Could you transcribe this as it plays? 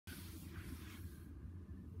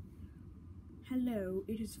Hello,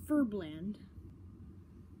 it is Furbland.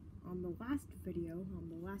 On the last video, on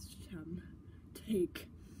the last take,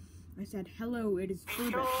 I said, hello, it is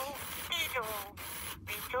Furbish.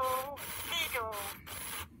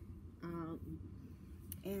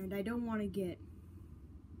 And I don't want to get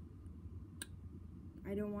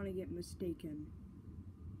mistaken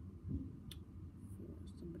for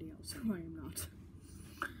somebody else who I am not.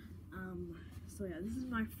 So yeah, this is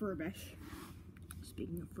my Furbish.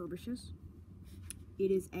 Speaking of Furbishes, it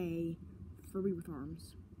is a Furby with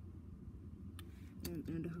arms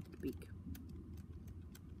and a hooked beak.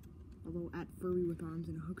 Although at Furby with arms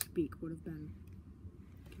and a hooked beak would have been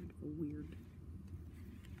kind of a weird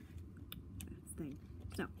thing.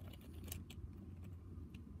 So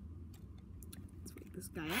let's wake this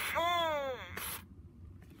guy up.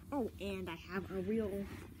 Oh, and I have a real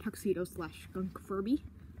tuxedo slash skunk Furby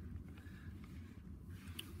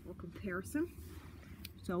for comparison.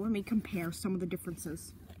 So let me compare some of the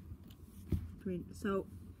differences. So,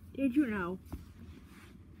 did you know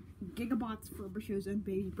Gigabots, Furbishes, and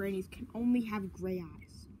Baby Brainies can only have gray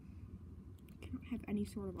eyes? Cannot have any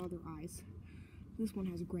sort of other eyes. This one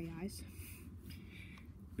has gray eyes.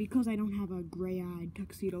 Because I don't have a gray-eyed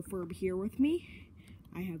tuxedo Furb here with me,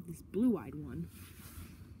 I have this blue-eyed one.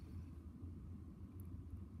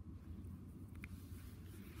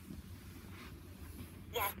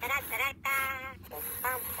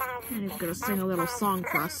 And he's gonna sing a little song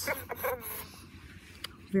for us.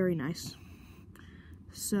 Very nice.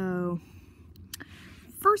 So,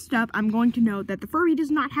 first up, I'm going to note that the Furby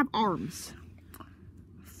does not have arms.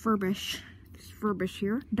 Furbish, this Furbish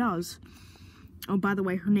here, does. Oh, by the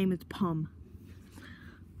way, her name is Pum.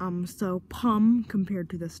 So Pum, compared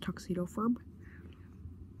to this tuxedo Furb,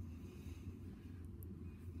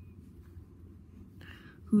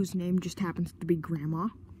 whose name just happens to be Grandma.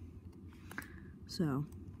 So,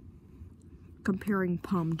 comparing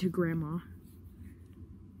Pum to Grandma.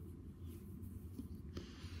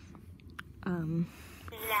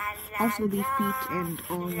 Also, the feet and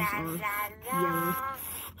arms are yellow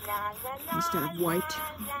instead of white,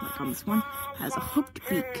 like on this one. Has a hooked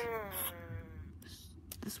beak.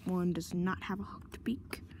 This one does not have a hooked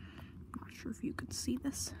beak. I'm not sure if you can see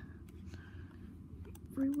this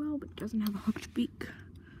very well, but it doesn't have a hooked beak,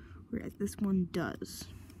 whereas this one does.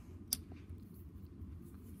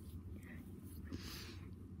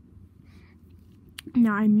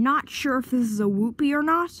 Now, I'm not sure if this is a Whoopie or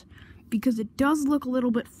not, because it does look a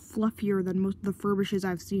little bit fluffier than most of the Furbishes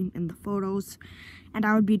I've seen in the photos, and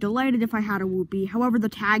I would be delighted if I had a Whoopie. However, the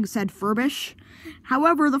tag said Furbish.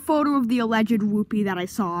 However, the photo of the alleged Whoopie that I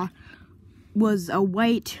saw was a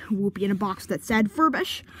white Whoopie in a box that said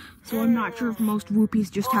Furbish, so I'm not sure if most Whoopies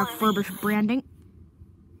just have Furbish branding.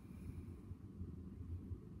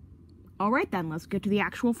 Alright then, let's get to the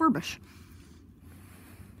actual Furbish.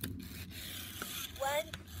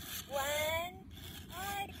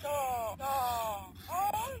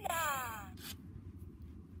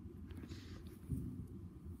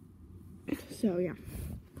 So yeah,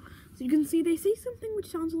 so you can see they say something which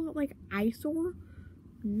sounds a lot like eyesore.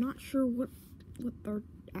 I'm not sure what they're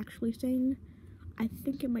actually saying. I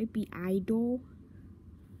think it might be idol,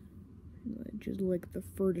 which is like the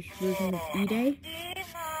Furbish version of E-Day.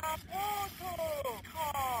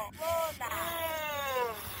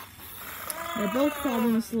 They're both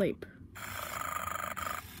falling asleep.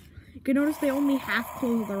 You can notice they only half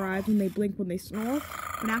close their eyes when they blink when they snore,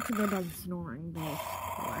 but after they're done snoring, they'll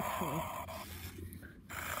actually.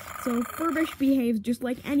 So Furbish behaves just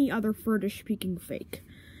like any other Furbish-speaking fake.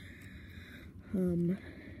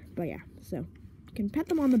 But yeah, so you can pet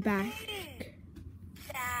them on the back.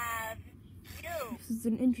 This is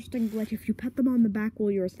an interesting glitch. If you pet them on the back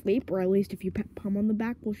while you're asleep, or at least if you pet Pum on the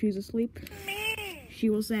back while she's asleep,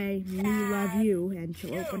 she will say, "Me love you," and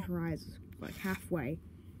she'll open her eyes like halfway.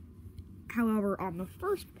 However, on the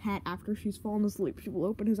first pet, after she's fallen asleep, she will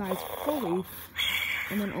open his eyes fully,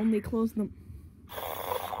 and then only close them.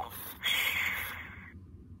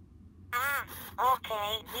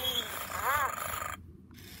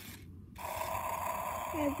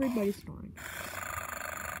 Everybody's snoring.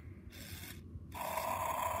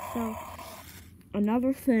 So,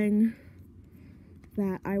 another thing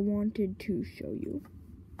that I wanted to show you.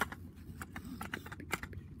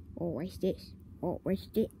 Oh, what's this? Oh, what's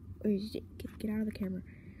this? What is it? Get out of the camera.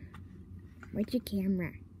 What's the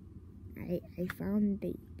camera? I found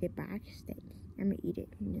the box thing. I'm gonna eat it.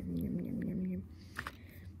 Yum, yum, yum, yum, yum.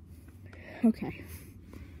 Okay.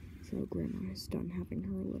 So Grandma is done having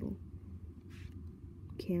her little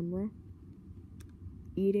camera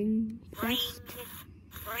eating fest.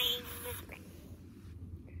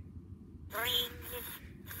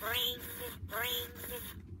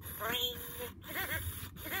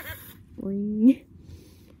 Ring.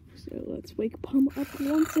 So let's wake Pum up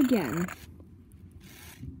once again.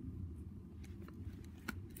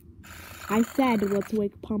 I said let's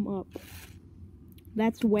wake Pum up.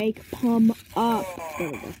 Let's wake Pum up.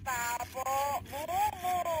 There we go.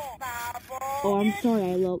 Oh, I'm sorry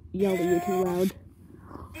I yelled at you too loud.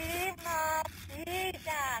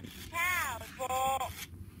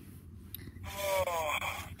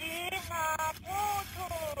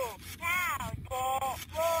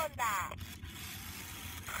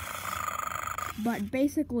 But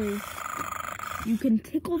basically, you can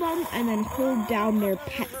tickle them and then hold down their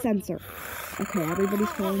pet sensor. Okay, everybody's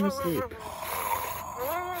falling asleep.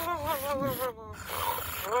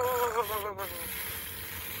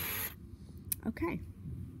 Okay,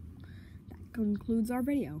 that concludes our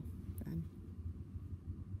video.